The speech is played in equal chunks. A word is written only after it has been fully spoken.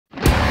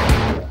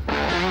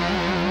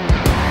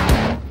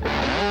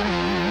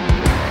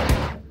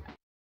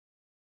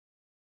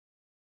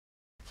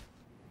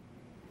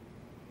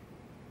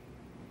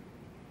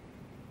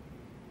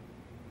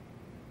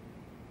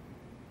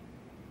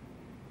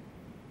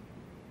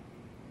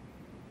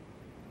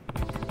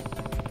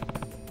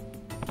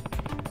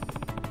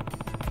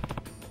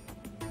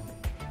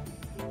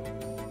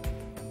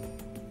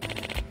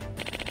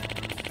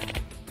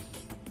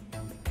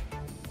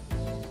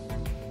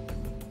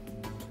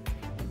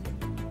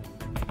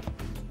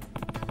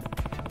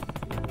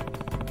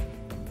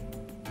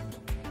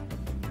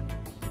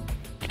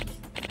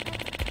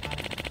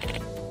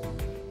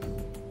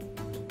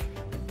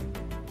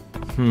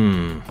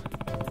Hmm.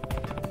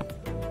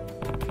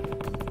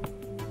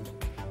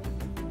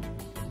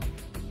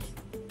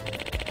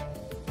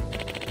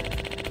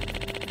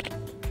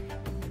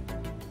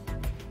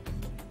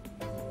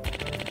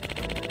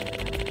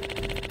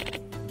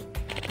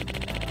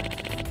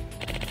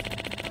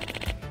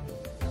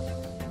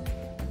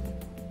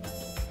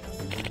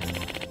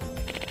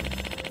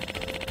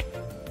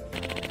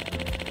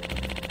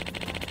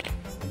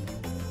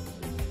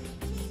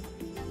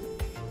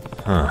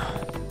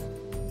 Huh.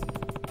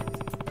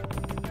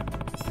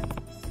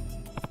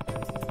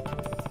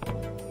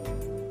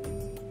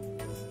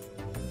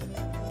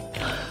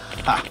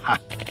 Ha ha.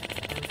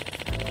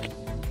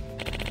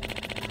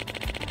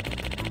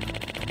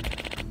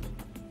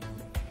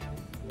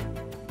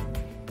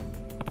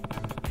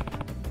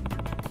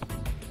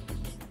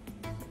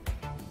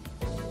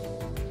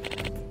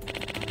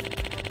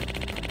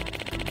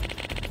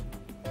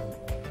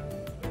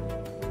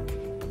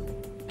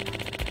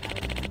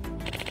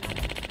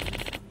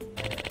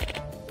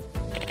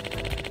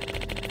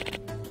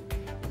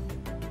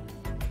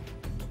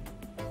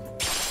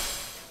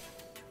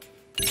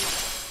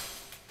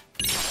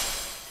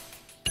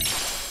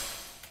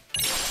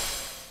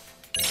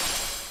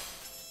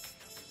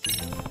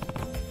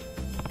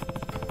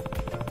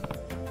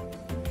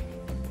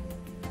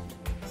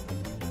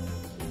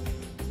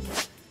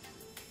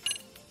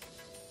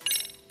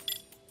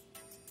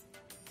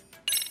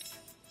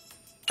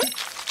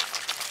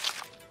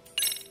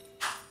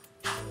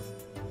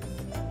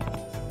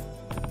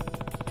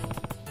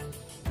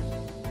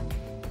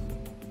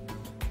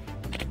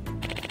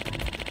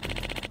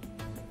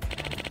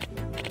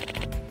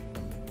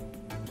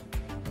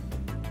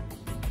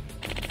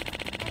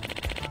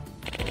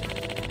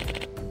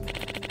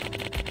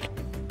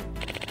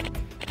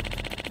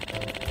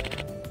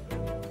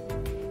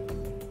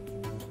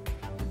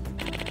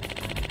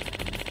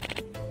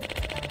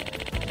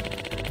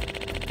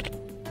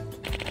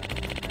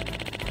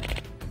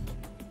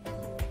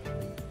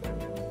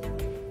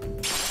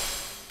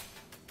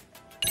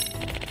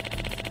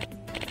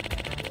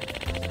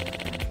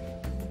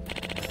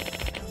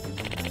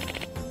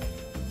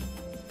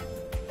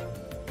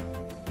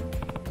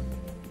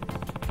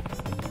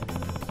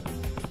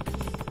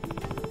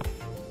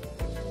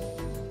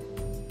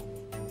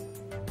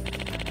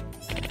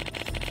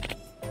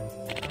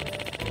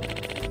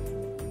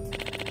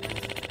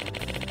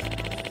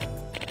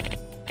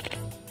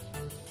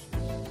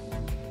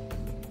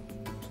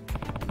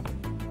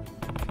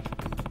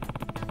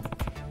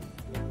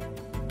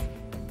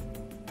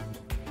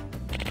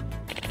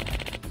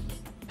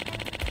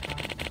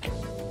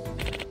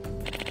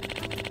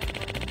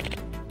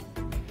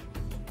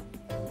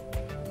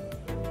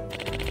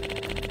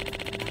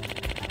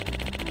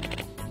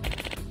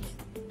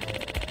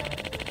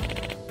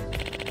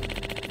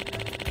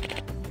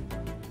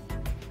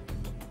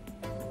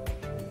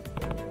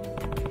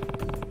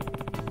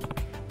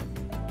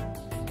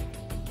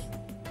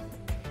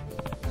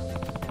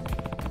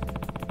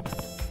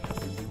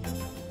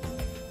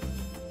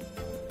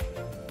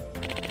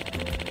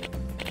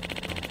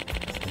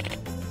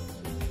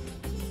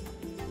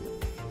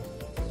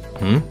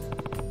 Hmm?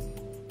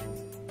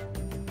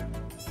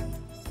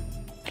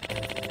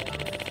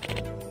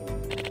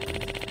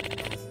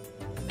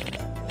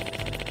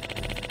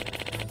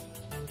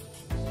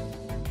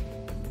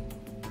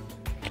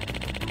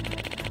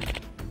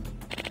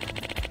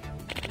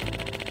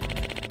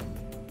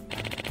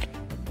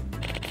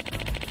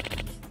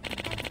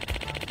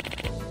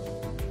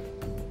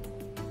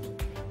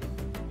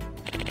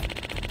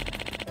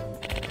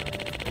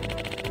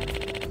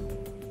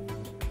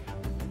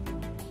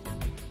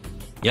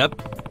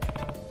 Yep.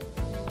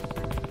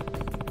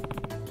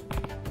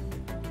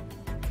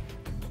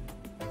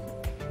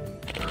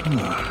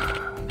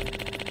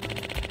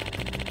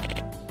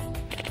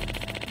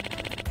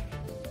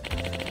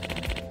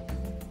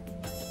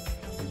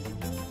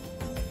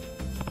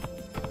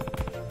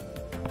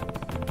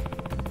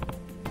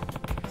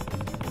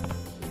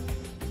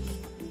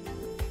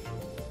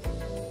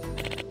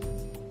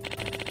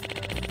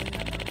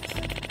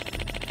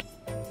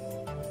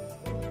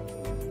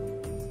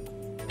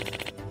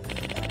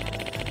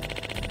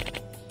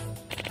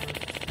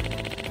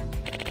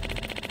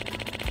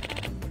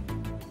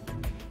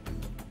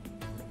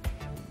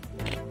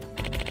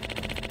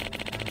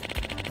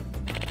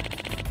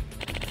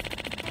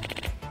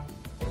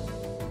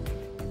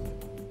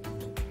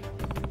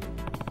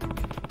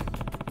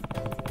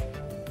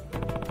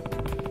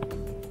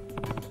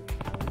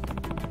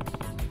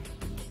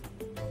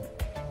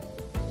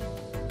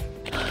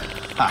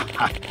 Ha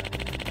ha.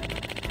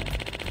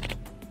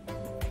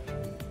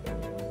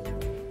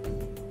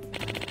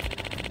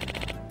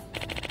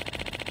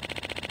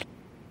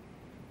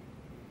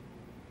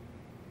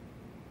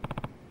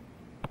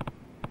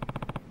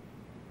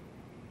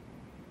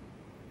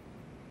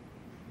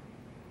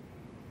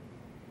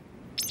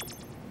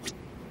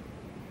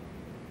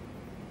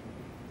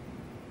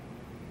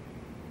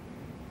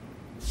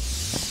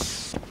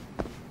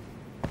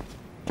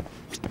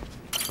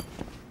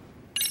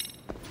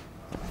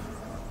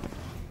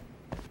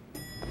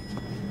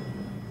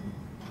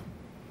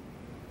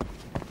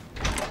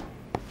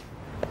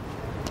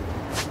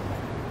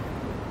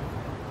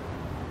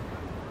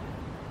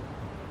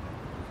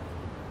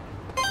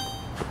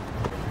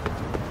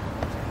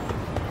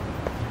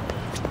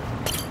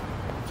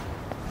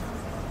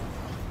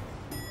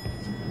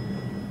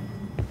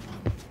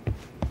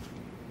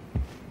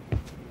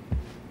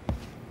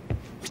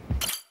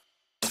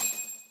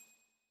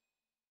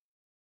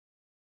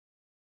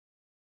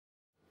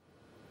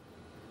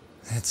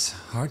 it's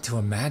hard to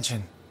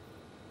imagine.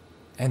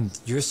 And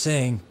you're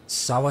saying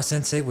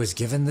Sawa-sensei was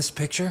given this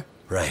picture?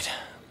 Right.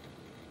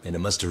 And it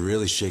must have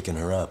really shaken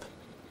her up.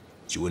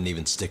 She wouldn't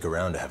even stick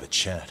around to have a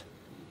chat.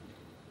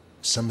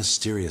 Some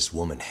mysterious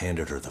woman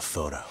handed her the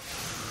photo.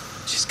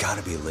 She's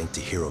gotta be linked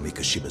to Hiro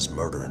Mikoshiba's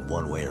murder in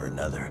one way or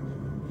another.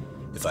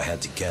 If I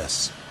had to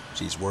guess,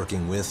 she's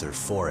working with or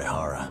for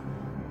Ehara.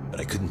 But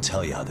I couldn't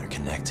tell you how they're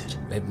connected.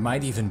 It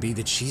might even be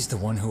that she's the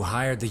one who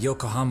hired the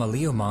Yokohama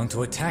Liumang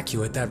to attack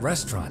you at that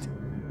restaurant.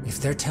 If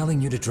they're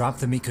telling you to drop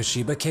the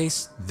Mikoshiba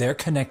case, they're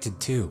connected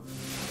too.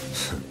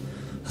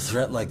 A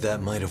threat like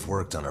that might have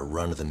worked on a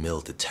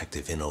run-of-the-mill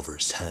detective in over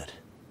his head.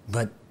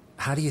 But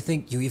how do you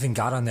think you even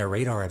got on their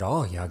radar at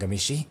all,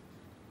 Yagamishi?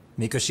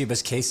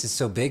 Mikoshiba's case is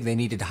so big they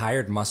needed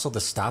hired muscle to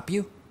stop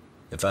you?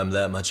 If I'm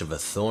that much of a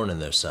thorn in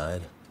their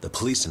side, the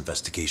police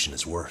investigation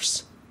is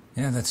worse.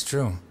 Yeah, that's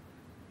true.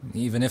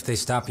 Even if they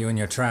stop you in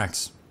your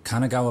tracks,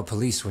 Kanagawa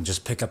police would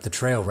just pick up the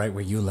trail right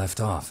where you left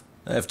off.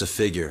 I have to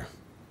figure,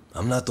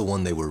 I'm not the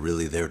one they were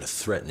really there to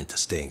threaten into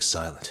staying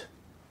silent.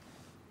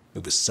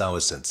 It was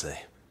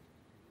Sawa-sensei.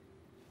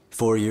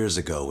 4 years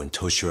ago when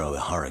Toshiro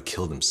Ehara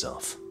killed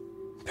himself,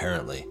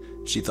 apparently,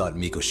 she thought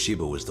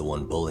Mikoshiba was the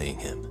one bullying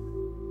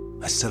him.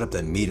 I set up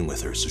that meeting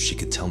with her so she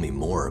could tell me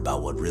more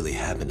about what really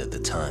happened at the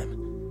time.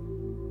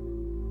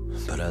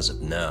 But as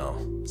of now,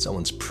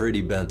 someone's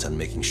pretty bent on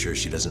making sure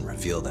she doesn't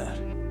reveal that.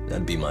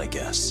 That'd be my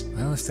guess.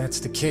 Well, if that's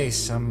the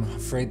case, I'm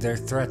afraid their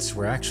threats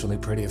were actually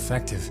pretty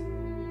effective.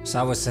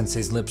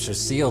 Sawa-sensei's lips are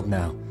sealed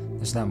now.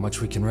 There's not much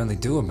we can really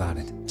do about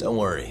it. Don't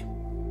worry.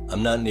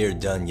 I'm not near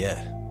done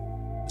yet.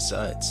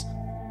 Besides,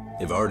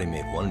 they've already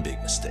made one big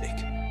mistake.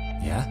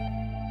 Yeah?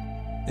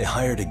 They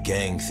hired a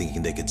gang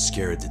thinking they could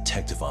scare a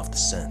detective off the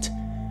scent.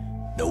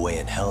 No way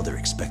in hell they're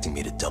expecting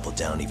me to double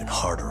down even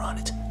harder on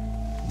it.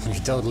 You're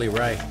totally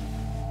right.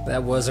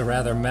 That was a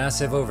rather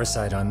massive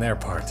oversight on their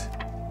part.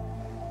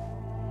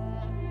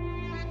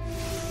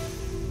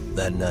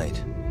 That night,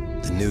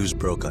 the news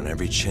broke on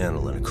every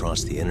channel and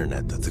across the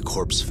internet that the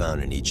corpse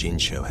found in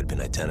Ijincho had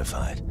been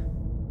identified.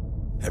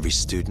 Every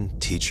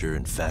student, teacher,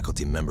 and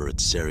faculty member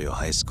at Serio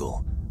High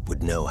School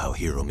would know how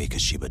Hiro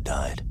Mikoshiba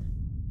died.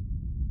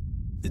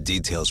 The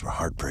details were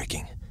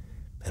heartbreaking,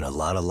 and a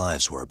lot of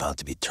lives were about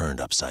to be turned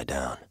upside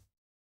down.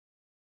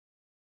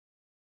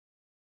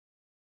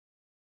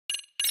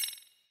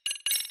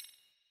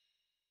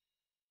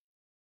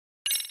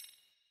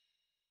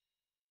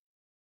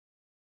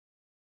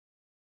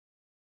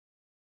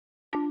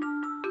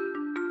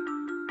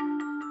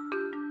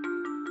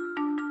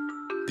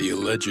 The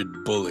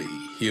alleged bully,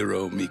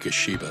 Hiro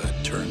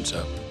Mikoshiba, turns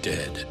up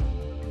dead.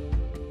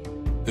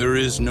 There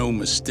is no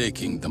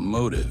mistaking the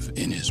motive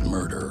in his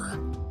murder.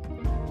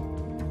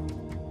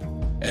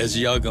 As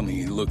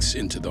Yagami looks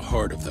into the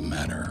heart of the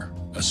matter,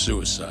 a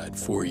suicide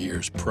 4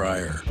 years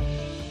prior,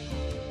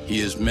 he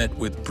is met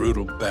with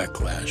brutal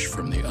backlash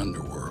from the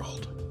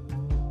underworld.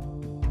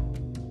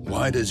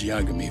 Why does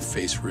Yagami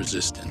face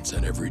resistance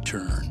at every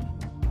turn?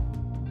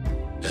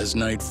 As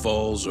night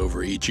falls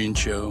over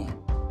Ijincho,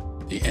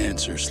 the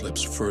answer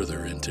slips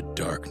further into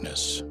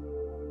darkness.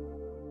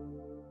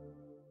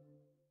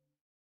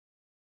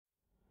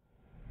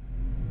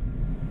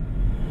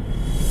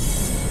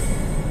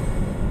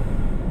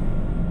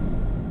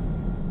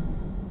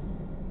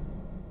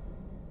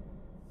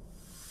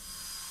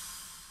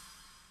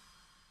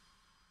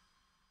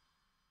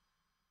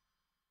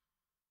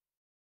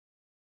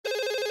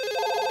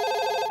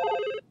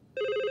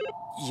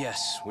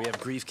 Yes, we have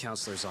grief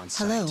counselors on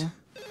site. Hello.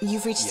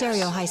 You've reached Yes.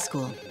 Serio High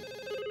School.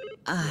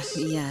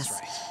 Yes.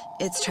 That's right.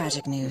 It's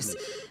tragic news.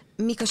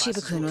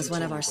 Mikoshiba-kun was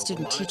one of our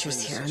student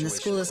teachers here, and the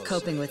school is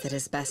coping with it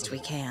as best we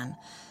can.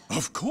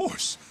 Of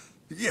course.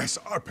 Yes,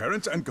 our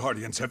parents and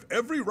guardians have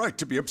every right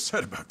to be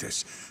upset about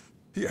this.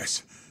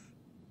 Yes.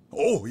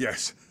 Oh,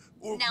 yes.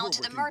 Now We're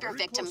to the working murder very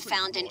victim closely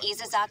found in with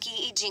law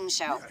Izazaki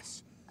Ijincho.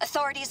 Yes.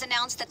 Authorities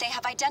announced that they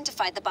have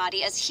identified the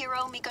body as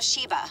Hiro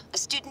Mikoshiba, a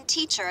student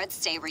teacher at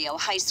Serio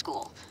High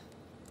School.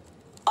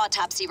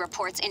 Autopsy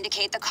reports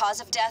indicate the cause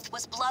of death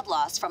was blood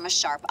loss from a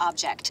sharp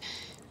object.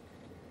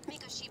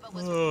 Mikoshiba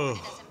was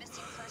reported as a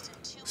missing person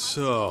 2 months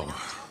So, ago in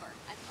October,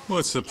 and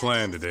what's the police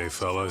plan began today, to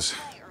fellas?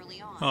 investigate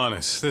early on.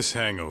 Honest, this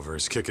hangover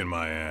is kicking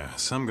my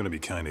ass. I'm gonna be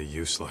kinda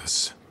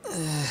useless.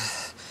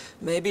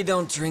 Maybe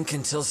don't drink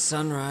until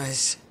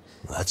sunrise.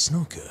 That's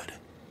no good.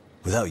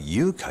 Without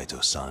you,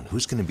 Kaito-san,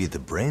 who's gonna be the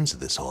brains of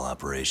this whole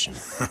operation?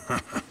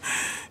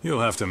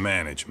 You'll have to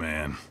manage,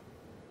 man.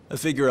 I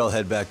figure I'll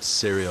head back to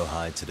Serio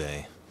High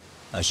today.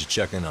 I should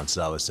check in on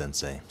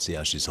Sawa-sensei, see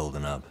how she's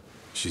holding up.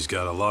 She's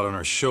got a lot on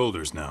her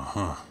shoulders now,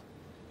 huh?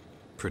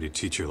 Pretty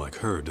teacher like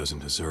her doesn't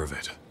deserve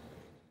it.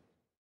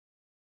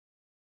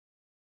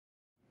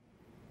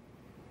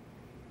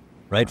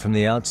 Right from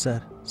the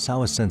outset,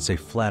 Sawa-sensei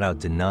flat out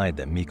denied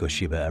that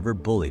Mikoshiba ever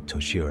bullied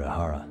Toshiro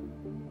Ehara.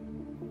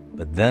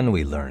 But then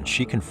we learned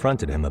she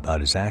confronted him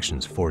about his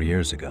actions 4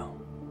 years ago.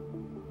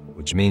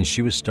 Which means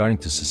she was starting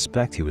to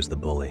suspect he was the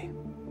bully.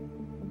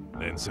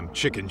 Then some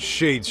chicken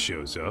shades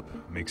shows up,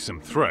 makes some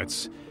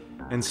threats,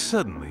 and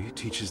suddenly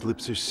Teach's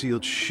lips are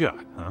sealed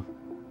shut, huh?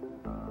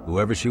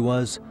 Whoever she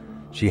was,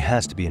 she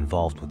has to be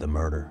involved with the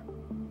murder.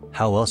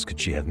 How else could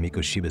she have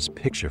Mikoshiba's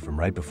picture from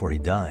right before he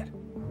died?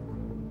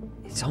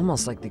 It's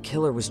almost like the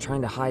killer was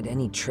trying to hide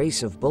any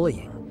trace of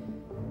bullying.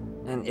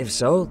 And if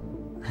so,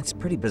 that's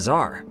pretty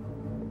bizarre.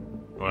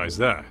 Why is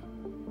that?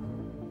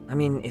 I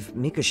mean, if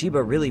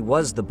Mikoshiba really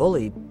was the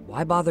bully,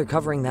 why bother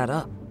covering that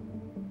up?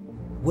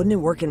 Wouldn't it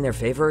work in their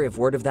favor if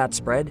word of that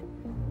spread?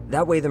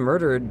 That way the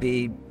murder would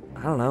be,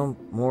 I don't know,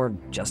 more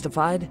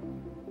justified?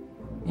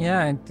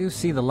 Yeah, I do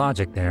see the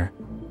logic there.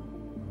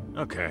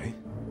 Okay.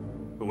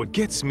 But what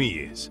gets me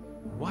is,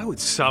 why would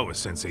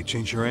Sawa-sensei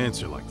change her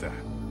answer like that?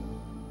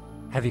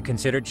 Have you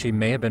considered she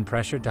may have been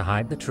pressured to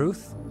hide the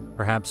truth?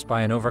 Perhaps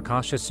by an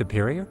overcautious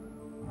superior?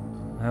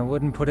 I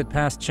wouldn't put it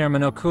past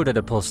Chairman Okuda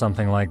to pull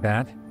something like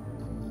that.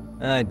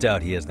 I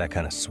doubt he has that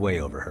kind of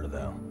sway over her,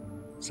 though.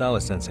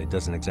 Sawa-sensei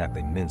doesn't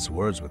exactly mince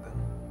words with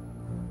him.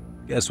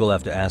 Guess we'll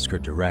have to ask her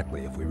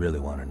directly if we really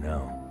want to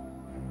know.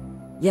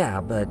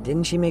 Yeah, but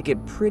didn't she make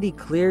it pretty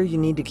clear you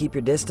need to keep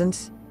your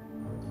distance?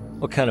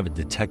 What kind of a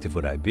detective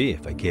would I be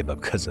if I gave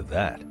up because of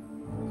that?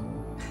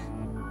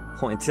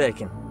 Point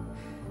taken.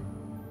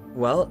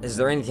 Well, is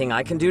there anything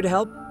I can do to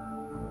help?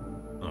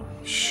 Oh,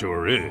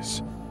 sure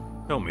is.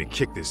 Help me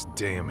kick this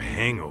damn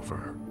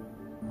hangover.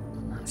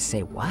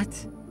 Say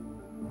what?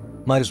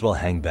 Might as well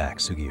hang back,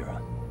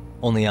 Sugiura.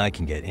 Only I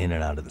can get in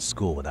and out of the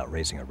school without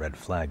raising a red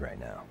flag right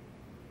now.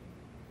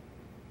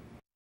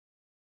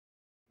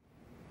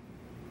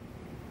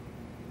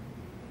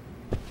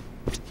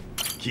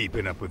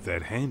 Keeping up with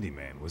that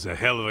handyman was a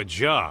hell of a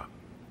job.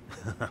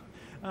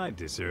 I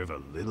deserve a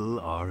little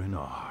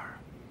R&R.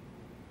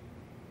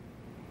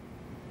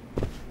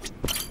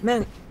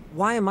 Man,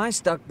 why am I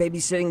stuck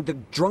babysitting the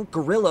drunk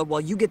gorilla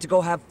while you get to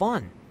go have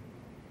fun?